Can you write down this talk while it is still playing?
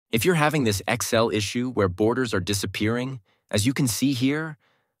If you're having this Excel issue where borders are disappearing, as you can see here,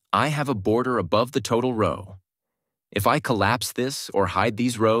 I have a border above the total row. If I collapse this or hide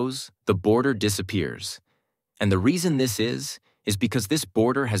these rows, the border disappears. And the reason this is because this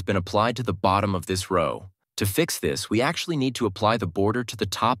border has been applied to the bottom of this row. To fix this, we actually need to apply the border to the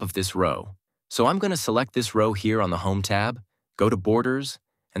top of this row. So I'm going to select this row here on the Home tab, go to Borders,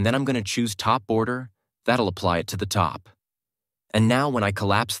 and then I'm going to choose Top Border. That'll apply it to the top. And now when I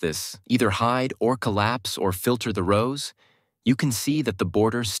collapse this, either hide or collapse or filter the rows, you can see that the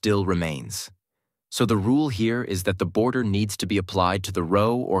border still remains. So the rule here is that the border needs to be applied to the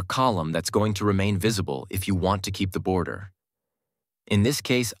row or column that's going to remain visible if you want to keep the border. In this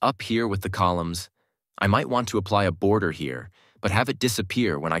case, up here with the columns, I might want to apply a border here, but have it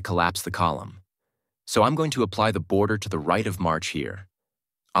disappear when I collapse the column. So I'm going to apply the border to the right of March here.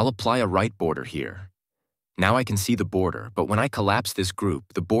 I'll apply a right border here. Now I can see the border, but when I collapse this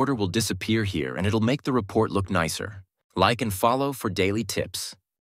group, the border will disappear here and it'll make the report look nicer. Like and follow for daily tips.